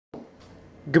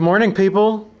Good morning,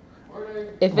 people.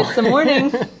 If it's the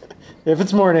morning. If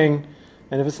it's morning,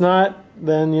 and if it's not,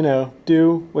 then,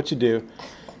 do what you do.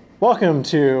 Welcome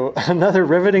to another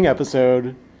riveting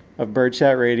episode of Bird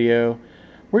Chat Radio.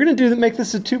 We're going to make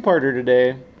this a two-parter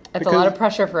today. It's a lot of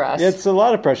pressure for us. It's a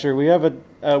lot of pressure. We have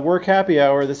a work happy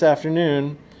hour this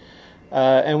afternoon,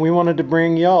 and we wanted to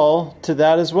bring y'all to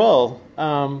that as well.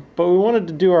 But we wanted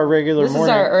to do our regular morning. This is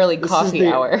our early coffee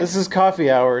hour. This is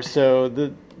coffee hour, so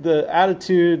the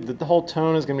attitude, the whole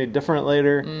tone is going to be different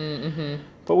later. Mm-hmm.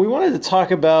 But we wanted to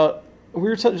talk about, we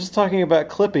were just talking about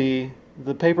Clippy,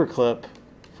 the paperclip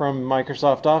from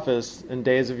Microsoft Office in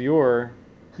Days of Yore.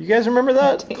 You guys remember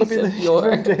that? Days of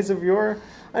Yore. Days of Yore?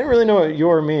 I don't really know what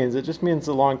Yore means. It just means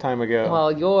a long time ago.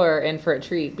 Well, you're in for a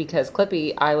treat because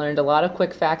Clippy, I learned a lot of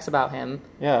quick facts about him.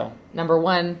 Yeah. Number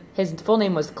one, his full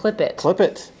name was Clippit.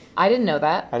 Clippit. I didn't know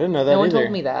that. I didn't know that either. No one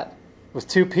told me that. With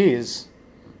two P's.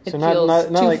 It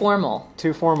feels too formal.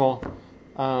 Too formal.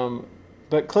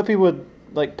 But Clippy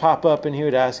would pop up and he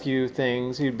would ask you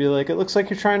things. He'd be like, "It looks like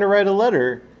you're trying to write a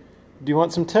letter. Do you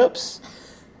want some tips?"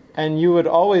 And you would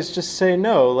always just say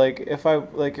no. If I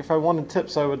wanted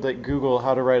tips, I would Google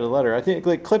how to write a letter. I think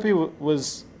Clippy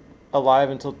was alive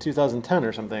until 2010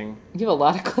 or something. You have a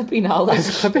lot of Clippy knowledge.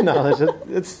 Clippy knowledge.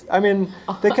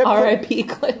 They kept R.I.P.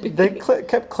 Clippy. They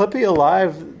kept Clippy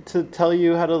alive to tell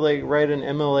you how to write an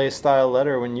MLA style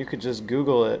letter when you could just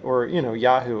Google it or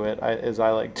Yahoo it, as I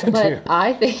like to do. But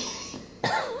I think.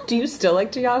 Do you still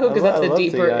like to Yahoo? Because that's a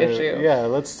deeper issue. Yeah,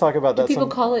 let's talk about that. Do people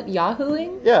call it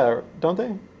Yahooing? Yeah, don't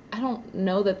they? I don't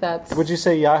know that's... Would you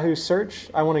say Yahoo search?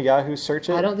 I want to Yahoo search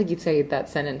it? I don't think you'd say that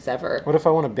sentence ever. What if I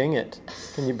want to Bing it?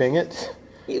 Can you Bing it?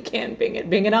 You can Bing it.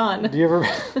 Bing it on. Do you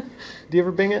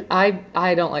ever Bing it?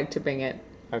 I don't like to Bing it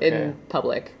in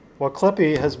public. Well,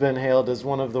 Clippy has been hailed as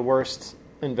one of the worst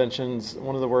inventions,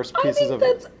 one of the worst pieces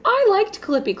I liked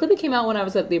Clippy. Clippy came out when I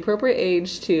was at the appropriate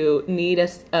age to need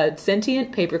a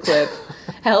sentient paperclip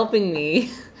helping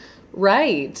me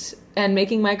write and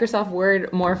making Microsoft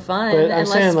Word more fun and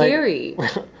less scary.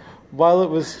 While it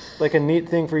was a neat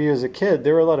thing for you as a kid,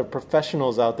 there were a lot of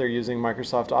professionals out there using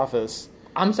Microsoft Office.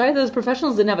 I'm sorry those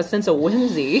professionals didn't have a sense of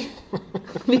whimsy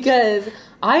because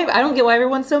I don't get why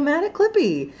everyone's so mad at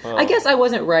Clippy. I guess I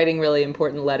wasn't writing really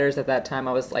important letters at that time.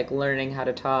 I was learning how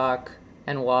to talk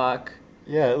and walk.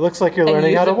 Yeah, it looks like you're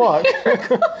learning how to walk.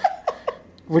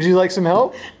 Would you like some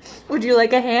help? Would you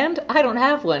like a hand? I don't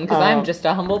have one because I'm just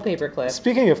a humble paperclip.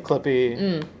 Speaking of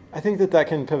Clippy, I think that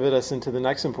can pivot us into the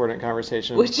next important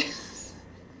conversation. Which is?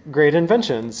 Great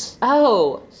inventions.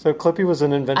 Oh. So Clippy was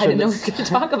an invention. I didn't know we were going to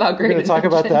talk about great inventions. We're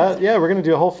going to talk about that? Yeah, we're going to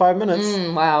do a whole 5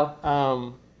 minutes.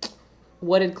 Wow.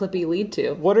 What did Clippy lead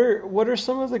to? What are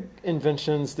some of the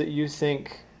inventions that you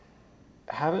think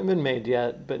haven't been made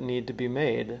yet but need to be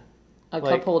made? A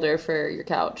cup holder for your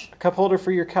couch. A cup holder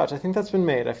for your couch. I think that's been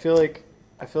made. I feel like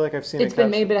I've seen it. It's been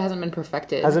made, but it hasn't been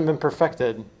perfected. Hasn't been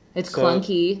perfected. It's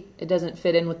clunky. It doesn't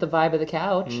fit in with the vibe of the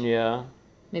couch. Yeah.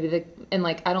 Maybe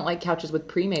I don't like couches with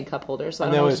pre-made cup holders, so I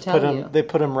don't know what to tell you. They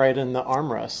put them right in the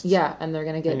armrest. Yeah, and they're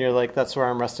gonna get. And you're like, that's where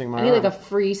I'm resting my arm. I need a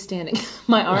freestanding.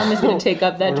 My arm is gonna take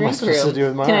up that drink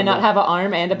room. Can I not have an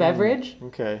arm and a beverage?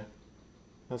 Okay.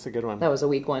 That's a good one. That was a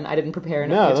weak one. I didn't prepare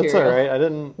enough material. No, that's all right. I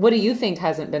didn't... What do you think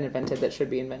hasn't been invented that should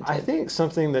be invented? I think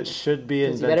something that should be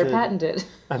invented... You better patent it.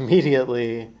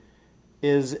 ...immediately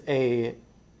is a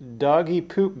doggy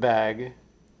poop bag,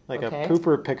 a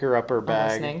pooper picker-upper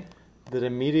bag that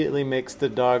immediately makes the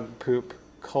dog poop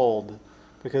cold.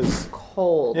 Because...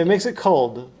 Cold. It makes it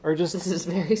cold. Or just... This is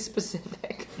very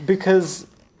specific. Because...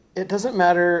 It doesn't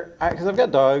matter, because I've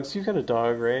got dogs. You've got a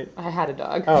dog, right? I had a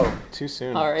dog. Oh, too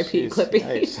soon. R.I.P. Clippy.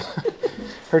 Nice.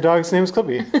 Her dog's name's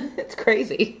Clippy. It's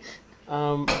crazy.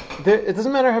 It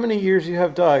doesn't matter how many years you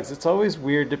have dogs. It's always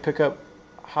weird to pick up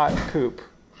hot poop.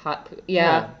 Hot poop.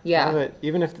 Yeah.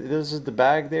 Even if this is the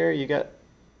bag there, you got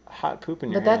hot poop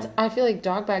in your hand. I feel like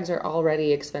dog bags are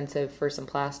already expensive for some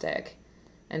plastic.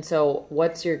 And so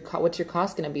what's your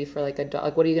cost going to be for a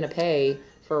dog? What are you going to pay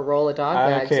for a roll of dog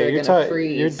bags that are going to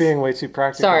freeze? You're being way too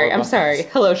practical. I'm sorry.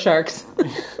 Hello, sharks.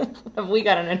 Have we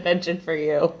got an invention for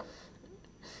you?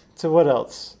 So what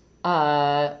else?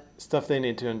 Stuff they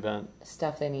need to invent.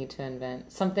 Something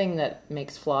that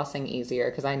makes flossing easier,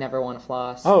 because I never want to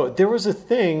floss. Oh, there was a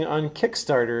thing on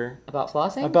Kickstarter. About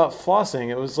flossing? About flossing.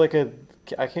 It was I can't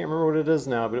remember what it is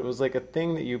now, but it was a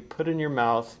thing that you put in your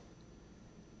mouth.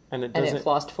 And it doesn't... And it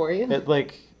flossed for you? It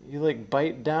you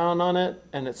bite down on it,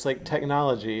 and it's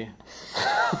technology.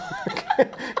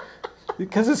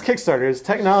 Because it's Kickstarter, it's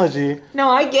technology. No,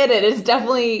 I get it. It's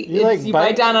definitely... You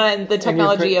bite down on it and the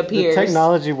technology appears. The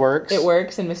technology works. It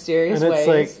works in mysterious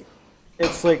ways. And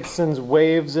it's sends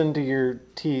waves into your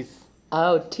teeth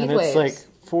Oh, teeth and it's waves. like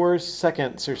 4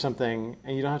 seconds or something,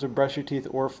 and you don't have to brush your teeth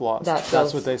or floss. That That's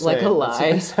feels what they say. like a lie. That's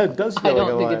what they said. It does feel I like a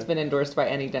don't think lie. it's been endorsed by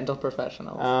any dental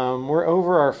professional. We're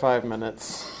over our 5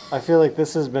 minutes. I feel like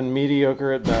this has been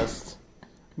mediocre at best.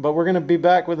 But we're going to be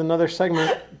back with another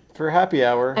segment for happy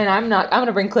hour. And I'm going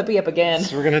to bring Clippy up again.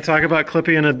 So we're going to talk about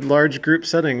Clippy in a large group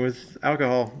setting with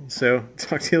alcohol. So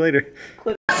talk to you later.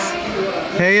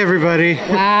 Hey everybody.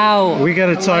 Wow. We got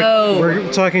to talk. Hello.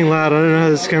 We're talking loud. I don't know how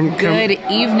this Good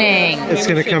evening. it's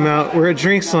going to come out. We're at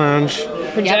Drinks Lounge.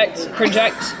 Project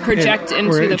into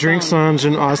We're the at Drinks phone. Lounge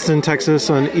in Austin, Texas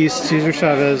on East Cesar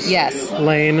Chavez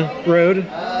Lane Road.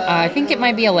 I think it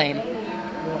might be a lane.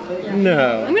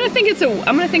 No. I'm gonna think it's a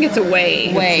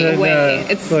way. Way. It's a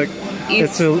way. Look,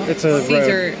 East it's a road.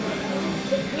 Cesar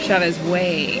Chavez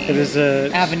Way. It is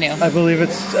a Avenue. I believe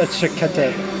it's a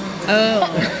chiqueta. Oh,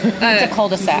 It's a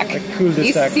cul-de-sac. East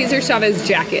Cul-de-sac. Cesar Chavez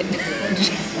jacket.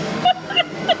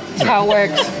 That's how it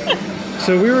works.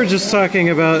 So we were just talking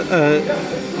about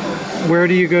where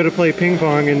do you go to play ping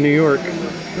pong in New York?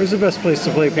 Where's the best place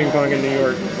to play ping pong in New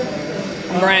York?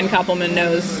 Brian Koppelman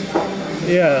knows.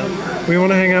 Yeah, we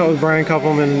want to hang out with Brian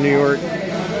Koppelman in New York,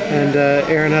 and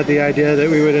Aaron had the idea that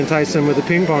we would entice him with a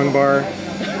ping pong bar.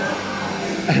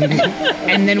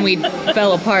 And then we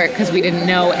fell apart because we didn't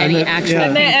know any then- actual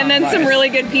yeah. And then some really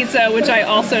good pizza, which I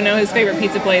also know his favorite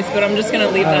pizza place, but I'm just gonna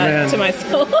leave that man. to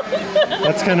myself.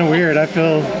 That's kind of weird. I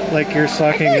feel like you're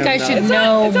stalking I feel like him I now. should It's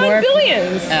know on more.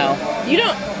 Billions. Oh. You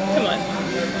don't. Come on.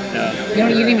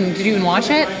 Did you even watch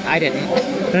it? I didn't.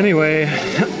 Anyway,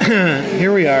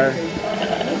 here we are.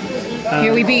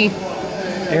 Here we be.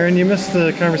 Aaron, you missed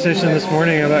the conversation this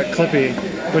morning about Clippy,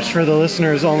 which for the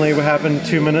listeners only happened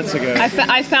 2 minutes ago.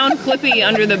 I found Clippy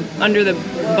under the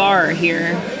bar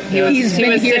here. He's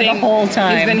been here the whole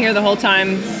time. He's been here the whole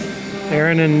time.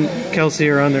 Aaron and Kelsey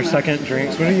are on their second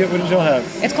drinks. What did y'all have?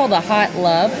 It's called a hot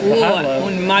love. Ooh, hot love.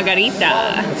 un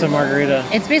margarita It's a margarita.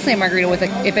 It's basically a margarita with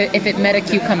if it met a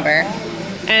cucumber.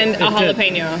 and a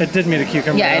jalapeno. It did mean a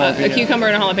cucumber. Yeah, and A jalapeno. cucumber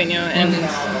and a jalapeno,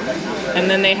 and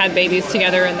then they had babies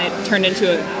together, and they turned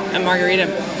into a margarita.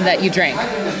 That you drank.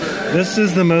 This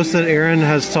is the most that Aaron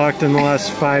has talked in the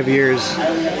last 5 years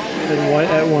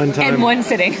at one time. In one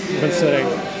sitting. One sitting.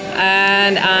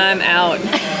 And I'm out.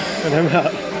 And I'm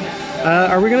out.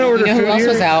 Are we going to order You know food who else here?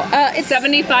 was out? It's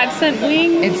 75-cent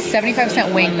wing. It's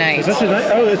 75-cent wing night. Is that tonight?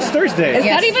 Oh, it's Thursday. Is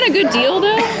Yes. that even a good deal,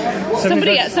 though?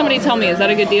 75 Somebody tell me, is that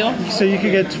a good deal? So you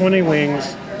could get 20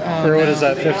 wings for, what is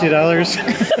that, $50?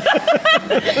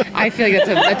 I feel like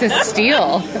that's a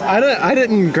steal. I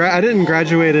didn't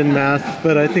graduate in math,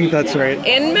 but I think that's right.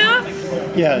 In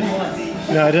math? Yeah.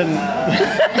 No, I didn't.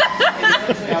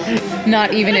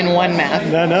 Not even in one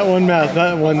math. No, not one math,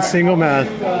 not one single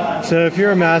math. So if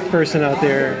you're a math person out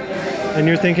there and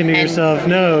you're thinking to yourself,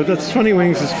 no, that's 20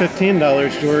 wings is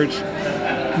 $15, George.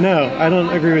 No, I don't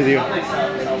agree with you.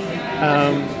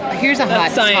 Here's a hot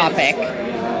That's science. topic.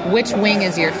 Which wing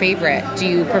is your favorite? Do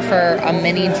you prefer a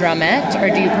mini drumette or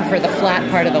do you prefer the flat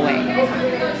part of the wing?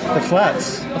 The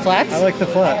flats. The flats? I like the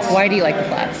flats. Why do you like the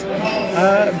flats?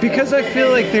 Because I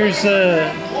feel like there's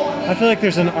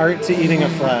an art to eating a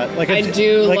flat. Like I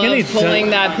do like any love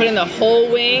pulling putting the whole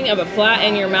wing of a flat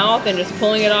in your mouth and just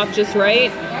pulling it off just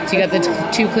right. So you got the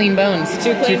two clean bones.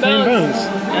 Two clean bones.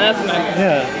 And that's my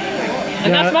Yeah.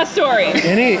 that's my story.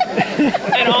 Any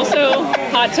And also,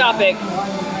 Hot Topic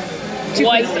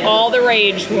was all the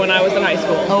rage when I was in high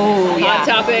school. Oh, yeah. Hot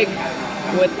Topic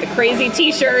with the crazy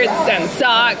T-shirts and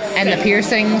socks And the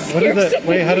piercings. what are the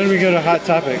wait? How did we go to Hot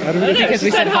Topic? How did we No, get Because we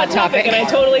she said Hot Topic. and I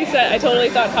totally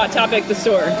thought Hot Topic the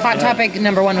store. Hot topic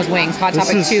number 1 was wings. Hot This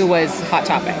topic is- 2 was hot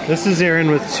topic. This is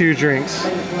Erin with 2 drinks.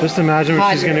 Just imagine what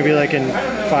Hot. she's going to be like in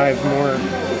 5 more.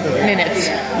 Minutes.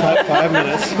 5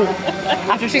 minutes.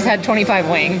 After she's had 25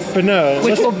 wings. But no.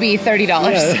 Which let's- will be $30.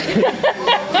 yeah.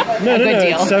 No, good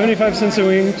deal. It's 75 cents a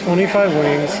wing, 25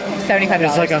 wings. $75.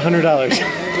 It's like $100.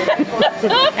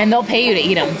 And they'll pay you to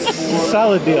eat them.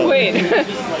 Solid deal. Wait,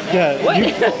 Yeah.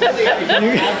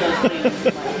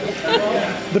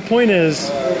 The point is,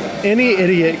 any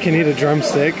idiot can eat a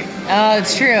drumstick. Oh,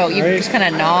 it's true. You Right. just kind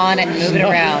of gnaw on it and move it Gnaw.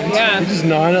 around. yeah, You just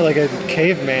gnaw on it like a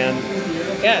caveman.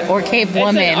 yeah. Or cave It's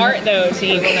woman. an art though to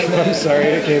eat one of I'm those. sorry,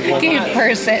 a caveman. Cave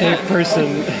person. Cave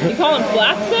person. You call them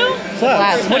flats though?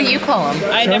 Flats. What do you call them?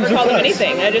 I never Drums or call them flats?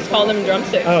 anything. I just call them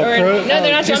drumsticks. Oh, no,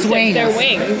 they're not just drumsticks. wings. They're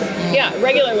wings. Yeah,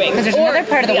 regular wings. 'Cause there's Or another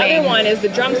part of the wing. other one is the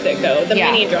drumstick though, the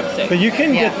Yeah. mini drumstick. But you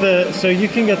can Yeah. get the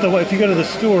if you go to the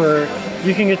store,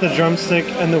 you can get the drumstick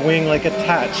and the wing like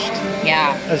attached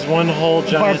Yeah. as one whole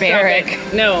giant. Barbaric.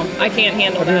 No, I can't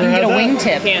handle Have you that. ever You had get a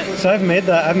that? wingtip. Can't. So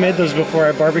I've made those before.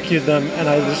 I barbecued them and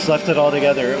I just left it all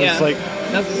together. It was Yeah. like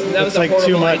That was It's a like horrible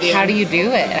too much. idea. How do you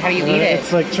do it? How do you eat it?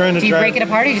 It's like trying to do you drive- break it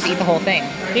apart or you just eat the whole thing?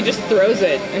 He just throws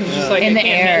it and he's just like In I the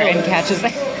can't air handle and this. catches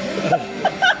it.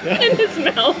 in his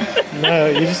mouth. No,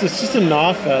 it's just a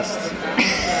gnaw fest.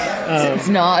 It's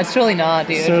not. It's totally not,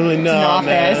 dude. It's totally It's gnaw,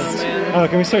 man. fest. Oh,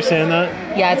 can we start saying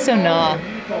that? Yeah, it's so nah.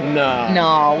 Nah.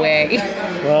 No way.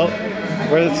 Well,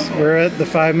 we're at the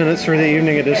 5 minutes for the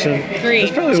evening edition. 3,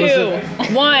 This probably 2,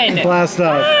 1. Blast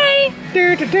off. Bye.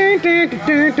 That's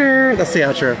the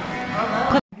outro.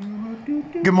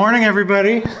 Good morning,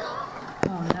 everybody.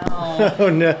 Oh no. Oh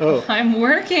no. I'm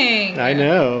working. I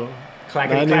know.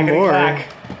 Clackety, Not clackety, anymore.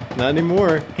 clack. Not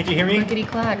anymore. Can you hear me? Clickety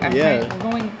clack. Yeah.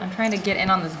 I'm trying to get in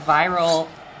on this viral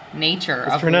nature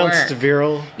It's of pronounced work.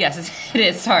 virile. Yes, it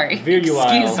is. Sorry. Virile.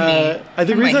 Excuse me. The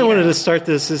Turn my reason I heat wanted up. to start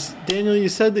this is, Daniel, you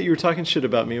said that you were talking shit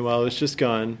about me while I was just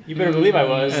gone. You better believe I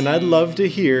was. And I'd love to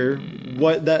hear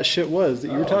what that shit was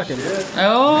that you were talking about.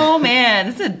 Oh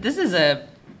man, this is a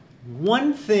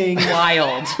One thing,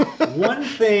 wild. one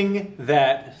thing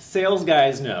that sales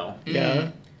guys know Yeah.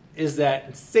 is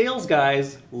that sales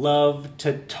guys love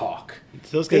to talk.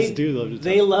 Those guys do love to talk.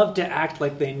 They love to act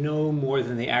like they know more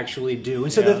than they actually do.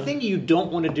 And so Yeah. the thing you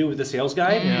don't want to do with a sales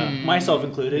guy, myself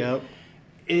included, Yep.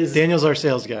 is Daniel's our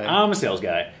sales guy. I'm a sales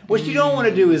guy. What you don't want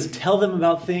to do is tell them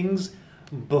about things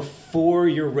before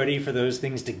you're ready for those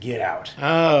things to get out.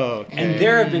 Oh, okay. And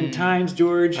there have been times,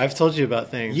 George, I've told you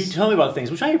about things. you tell me about things,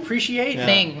 which I appreciate.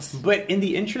 Things. But in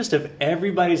the interest of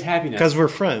everybody's happiness, Because we're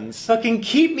friends. fucking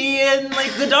keep me in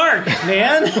like the dark,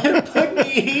 man. Put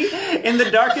me in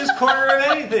the darkest corner of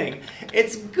anything.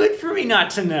 It's good for me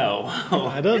not to know.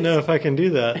 I don't know if I can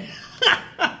do that.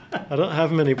 I don't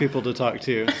have many people to talk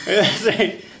to.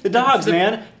 The dogs,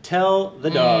 man. Tell the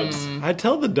dogs. I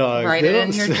tell the dogs. Write they it in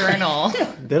don't your journal.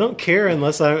 They don't care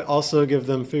unless I also give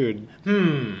them food.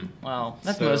 Well,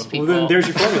 that's So- most Well, people. then there's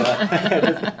your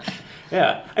formula.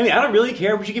 Yeah. I mean, I don't really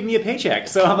care, but you give me a paycheck.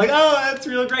 So I'm like, oh, that's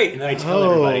real great. And then I tell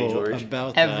everybody, George.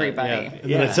 About that. Everybody. Yeah.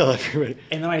 And then I Yeah. tell everybody.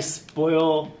 And then I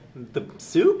spoil the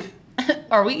soup?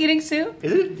 Are we eating soup?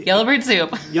 Is it? Yellowbird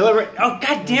soup. Yellow. Oh,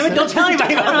 god damn it, don't tell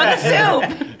anybody about that.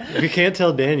 Soup. We can't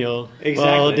tell Daniel.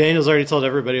 Exactly. Well, Daniel's already told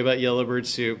everybody about Yellowbird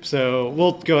soup, so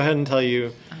we'll go ahead and tell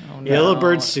you. Oh, no.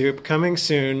 Yellowbird soup coming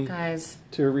soon Guys,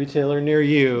 to a retailer near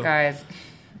you. guys,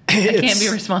 I can't be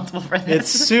responsible for It's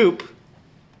this. soup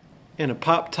in a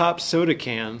pop top soda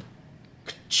can.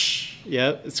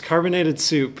 Yep, it's carbonated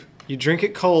soup. You drink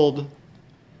it cold.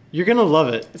 You're gonna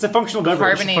love it. It's a functional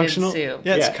beverage. Carbonated Functional. soup.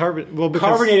 Yeah, it's Yeah. carbon. Well, because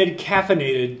Carbonated,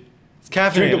 caffeinated. it's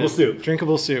caffeinated. drinkable soup.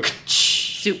 Drinkable soup.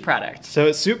 Soup product. So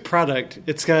it's soup product.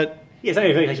 It's got Yeah, it's not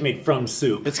even actually made from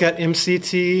soup.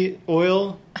 MCT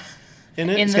oil in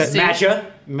it. In It's the got soup. Matcha.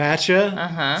 matcha.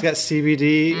 Uh-huh. It's got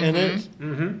CBD in it.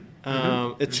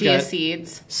 It's Chia got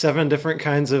seeds. 7 different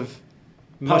kinds of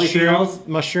Polyphenols?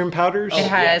 mushroom powders. It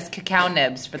has cacao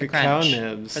nibs for the Cacao crunch.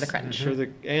 nibs For the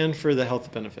crunch. for the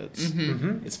health benefits.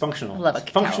 It's functional. I love a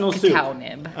It's functional cacao soup.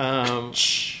 nib.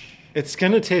 It's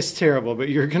gonna taste terrible, but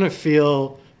you're gonna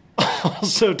feel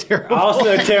also terrible.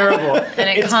 Also terrible. And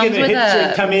it it's comes gonna with hit a-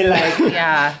 your tummy like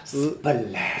Yeah.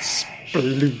 splash.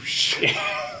 Sploosh.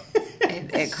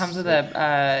 It comes with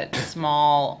a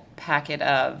small packet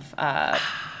of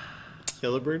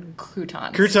Yellowbird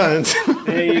croutons. croutons.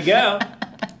 There you go.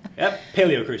 Yep,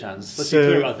 paleo croutons. Let's be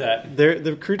clear about that.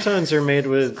 The croutons are made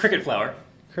with Cricket flour.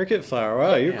 cricket flour.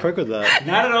 Wow, you're quick with that.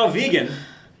 Not at all vegan,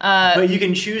 but you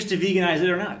can choose to veganize it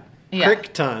or not. Yeah.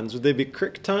 Cricktons. Would they be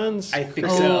cricktons? I think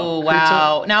Oh, so.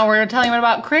 wow. Now we're telling you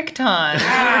about crictons.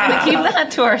 We keep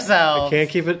that to ourselves. Can't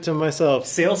keep it to myself.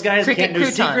 Sales guys Cricket can't know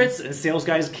croutons. secrets, and sales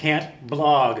guys can't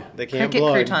blog. They can't Cricket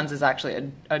blog. croutons is actually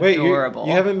Wait, adorable.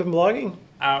 you haven't been blogging?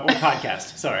 Or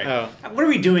podcast, sorry. Oh. What are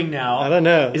we doing now? I don't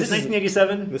know. Is it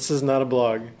 1987? This is not a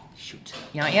blog. Shoot.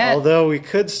 Not yet. Although we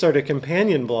could start a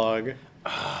companion blog.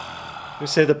 We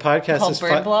say the podcast Called is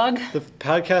Bird Blog? The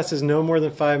podcast is no more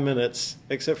than 5 minutes,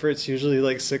 except for it's usually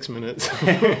like 6 minutes.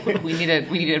 we need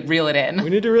to reel it in.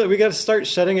 we got to start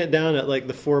shutting it down at like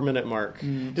the 4-minute mark.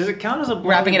 Does it count as a blog?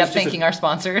 Wrapping it if up, it's just thanking our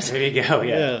sponsors. There you go.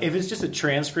 Yeah. Yeah. If it's just a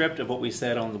transcript of what we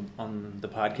said on the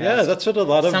podcast. Yeah, that's what a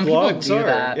lot of Some people blogs do are.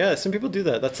 that. Yeah, some people do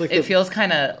that. That's like It feels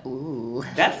kind of ooh.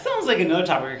 that sounds like another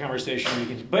topic of conversation we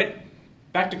can. But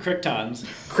back to Cricktons.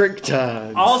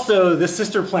 Cricktons. Also, the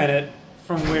sister planet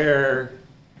from where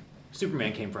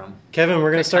Superman came from. Kevin,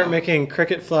 we're going to start making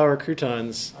cricket flour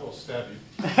croutons. I will stab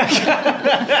you.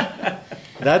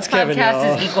 That's Kevin, Podcast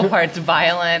y'all. is equal parts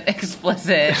violent,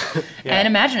 explicit, and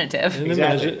imaginative. And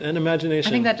Exactly. and imagination.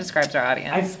 I think that describes our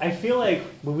audience. I feel like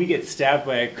when we get stabbed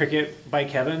by a cricket by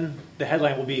Kevin, the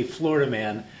headline will be Florida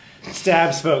Man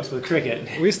stabs folks with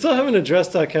cricket. We still haven't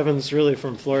addressed how Kevin's really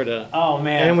from Florida. Oh,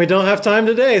 man. And we don't have time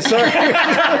today. Sorry.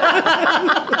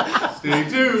 Stay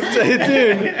tuned. Stay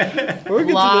tuned.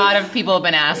 A lot of people have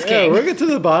been asking. We'll get to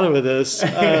the bottom of this.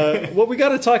 What we got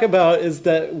to talk about is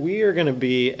that we are going to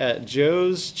be at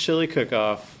Joe's Chili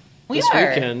Cook-Off this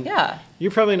weekend. Yeah.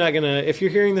 You're probably not going to, if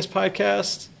you're hearing this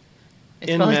podcast,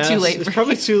 It's probably too late. It's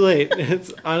probably too late.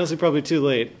 It's honestly probably too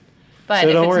late. But So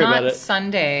if don't it's worry not about it.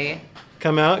 Sunday,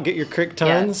 Come out, get your crick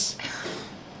tons.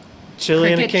 Chili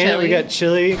in a Cricket can.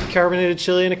 chili. We got carbonated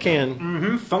chili in a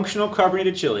can. Functional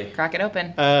carbonated chili. crack it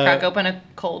open. Crack open a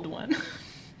cold one.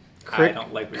 Crick, I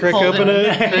don't like crick Cold open and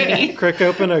a fruity. crick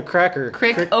open a cracker.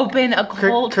 Crick open a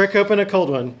cold. Crick open a cold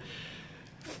one.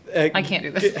 I can't do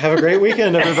this. Have a great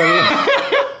weekend, everybody.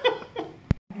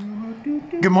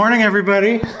 Good morning,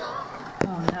 everybody.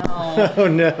 Oh Oh no,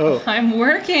 no. I'm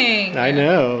working. I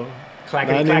know.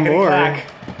 Clackety, Not clackety, anymore. clack.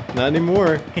 Not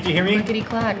anymore. Can you hear me? Clickety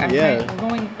clack. Yeah.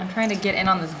 I'm trying to get in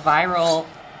on this viral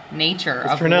nature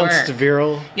It's of pronounced work.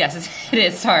 viral. Yes, it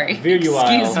is. Sorry. Virile.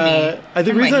 Excuse me. The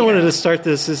Turn reason my I wanted heat to up. start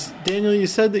this is, Daniel, you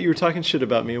said that you were talking shit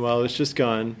about me while I was just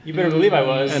gone. You better believe I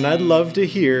was. And I'd love to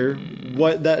hear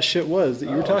what that shit was that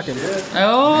you were talking about.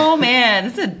 Oh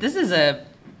man, this is a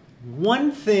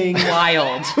One thing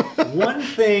wild. One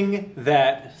thing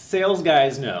that sales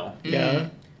guys know Yeah.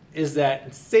 is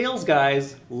that sales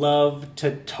guys love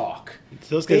to talk.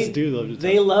 Those guys do love to talk.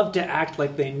 They love to act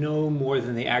like they know more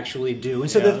than they actually do.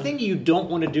 And so Yeah. the thing you don't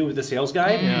want to do with a sales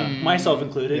guy, myself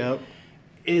included, Yep.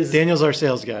 is Daniel's our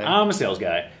sales guy. I'm a sales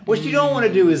guy. What you don't want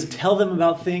to do is tell them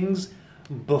about things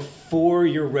before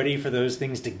you're ready for those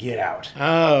things to get out.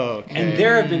 Oh, okay. And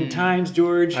there have been times,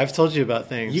 George, I've told you about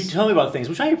things. you tell me about things,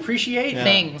 which I appreciate.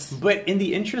 Things. But in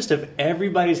the interest of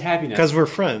everybody's happiness, Because we're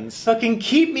friends. fucking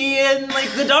keep me in like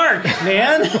the dark,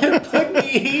 man. Put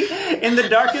me in the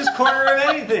darkest corner of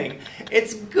anything.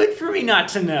 It's good for me not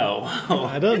to know.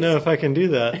 I don't know if I can do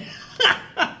that.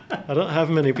 I don't have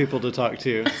many people to talk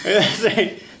to.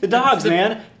 The dogs,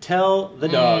 man. Tell the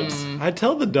dogs. I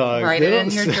tell the dogs. Write they it in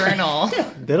don't your s- journal.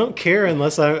 They don't care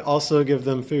unless I also give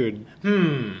them food.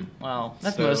 Well,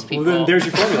 that's So- most Well, people. then there's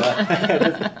your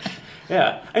formula.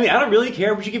 Yeah. I mean, I don't really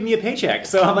care, but you give me a paycheck.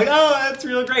 So I'm like, oh, that's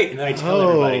really great. And then I tell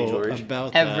everybody, George.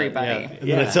 About that. Everybody. Yeah. And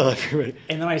then I Yeah. tell everybody.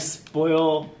 And then I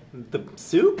spoil the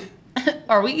soup.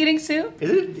 Are we eating soup? Is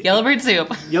it? Yellowbird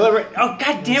soup. Yellow. Oh,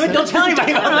 God damn it. Don't tell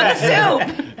anybody about On the that.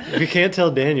 soup. We can't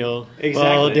tell Daniel. Exactly.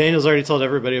 Well, Daniel's already told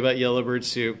everybody about Yellowbird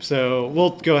soup. So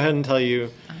we'll go ahead and tell you.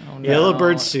 Oh, no.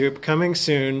 Yellowbird soup coming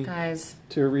soon Guys,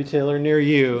 to a retailer near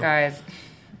you. guys,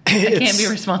 I can't be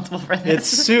responsible for this. It's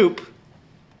soup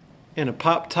in a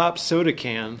pop top soda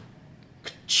can.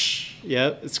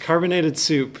 Yep, it's carbonated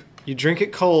soup. You drink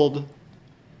it cold.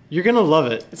 You're gonna love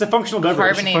it. It's a functional beverage.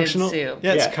 Carbonated Functional soup.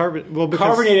 Yeah, it's Yeah. well because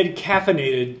Carbonated,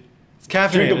 caffeinated. it's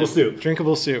caffeinated. drinkable soup.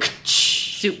 Drinkable soup.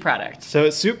 Soup product. So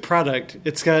it's soup product.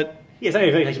 It's got Yeah, it's not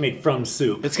even actually made from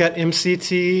soup.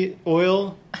 MCT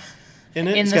oil in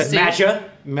it. In It's the got soup. Matcha.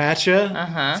 matcha.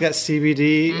 Uh-huh. It's got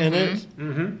CBD in it.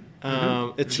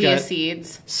 It's Chia got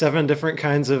seeds. 7 different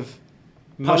kinds of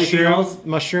Polyphenols?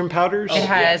 mushroom powders. It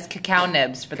has cacao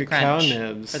nibs for the Cacao crunch.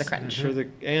 nibs For the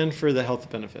crunch. for the health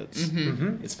benefits.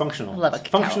 It's functional. I love a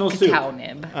functional cacao soup.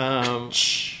 nib.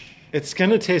 It's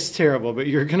gonna taste terrible, but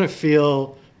you're gonna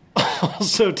feel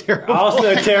also terrible.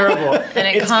 Also terrible. And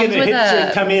it it's comes gonna with hit a-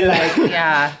 your tummy like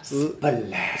Yeah.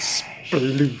 splash.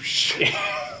 Sploosh.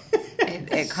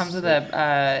 It comes with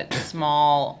a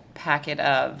small packet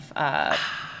of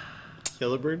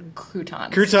Yellowbird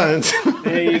croutons. croutons.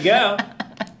 There you go.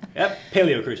 Yep,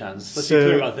 paleo croutons. Let's be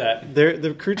clear about that.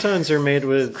 The croutons are made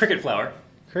with Cricket flour.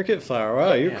 cricket flour.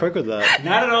 Wow, you're quick with that.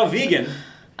 Not at all vegan,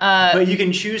 but you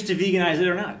can choose to veganize it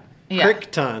or not. Yeah.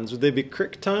 Cricktons. Would they be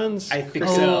cricktons? I think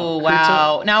Oh, so.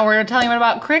 wow. Now we're telling you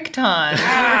about cricktons.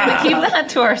 We're going to keep that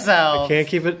to ourselves. Can't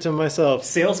keep it to myself.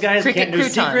 Sales guys Cricket can't know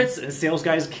croutons. secrets, and sales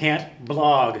guys can't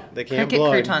blog. They can't Cricket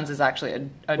blog. croutons is actually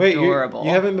Wait, adorable. you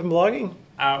haven't been blogging?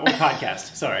 Or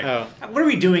podcast, sorry. Oh. What are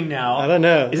we doing now? I don't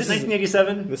know. Is it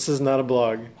 1987? This is not a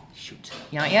blog. Shoot.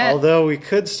 Not yet. Although we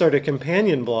could start a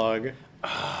companion blog.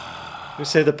 We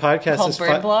say the podcast Called is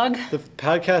Bird Blog? The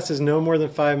podcast is no more than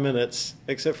 5 minutes,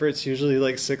 except for it's usually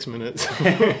like 6 minutes.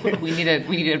 we need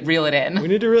to reel it in.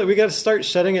 we got to start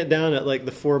shutting it down at like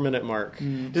the 4-minute mark.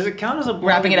 Does it count as a blog?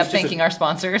 Wrapping it if up, it's just thanking a, our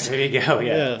sponsors. There you go.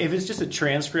 Yeah. Yeah. If it's just a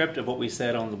transcript of what we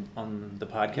said on the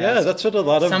podcast. Yeah, that's what a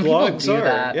lot of Some people blogs do are.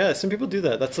 that. Yeah, some people do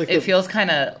that. That's like It feels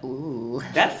kind of ooh.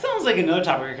 That sounds like another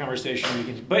topic of conversation we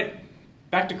can. But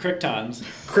back to Cricktons.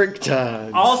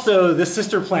 Cricktons. Also, the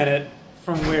sister planet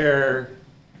from where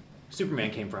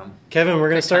Superman came from. Kevin, we're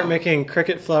going to start Croutons. making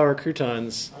cricket flour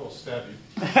croutons. I will stab you.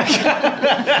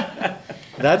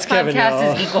 That's Kevin, y'all.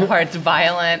 Podcast is equal parts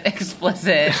violent,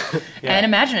 explicit, and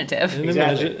imaginative. And,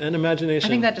 Exactly. and imagination. I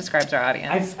think that describes our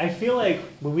audience. I feel like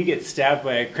when we get stabbed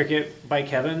by a cricket by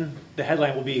Kevin, the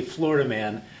headline will be Florida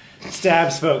man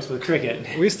stabs folks with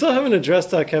cricket. We still haven't addressed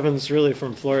how Kevin's really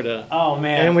from Florida. Oh,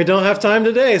 man. And we don't have time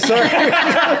today. Sorry.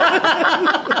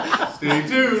 Stay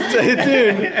tuned. Stay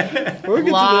tuned.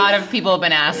 A lot of people have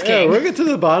been Yeah, asking. we'll get to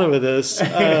the bottom of this.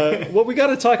 What we got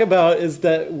to talk about is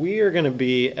that we are going to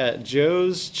be at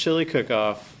Joe's Chili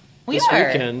Cook-Off this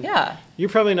weekend. Yeah. You're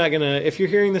probably not going to, if you're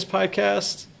hearing this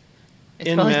podcast,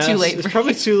 It's probably too late it's for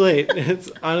probably you. too late.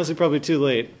 It's honestly probably too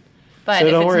late. But So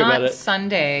if don't it's worry not about it.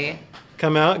 Sunday,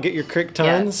 Come out, get your crick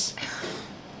tons.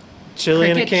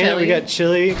 Chili in a Cricket can. chili. We got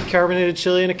chili, carbonated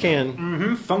chili in a can.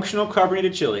 Mm-hmm. Functional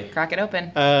carbonated chili. crack it open.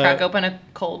 Crack open a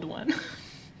cold one.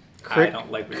 Crick, I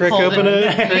don't like what crick you're open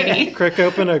a Holding. crick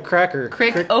open a cracker.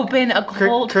 Crick open a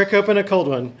cold. Crick open a cold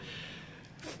one.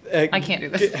 I can't do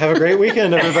this. Have a great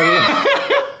weekend, everybody.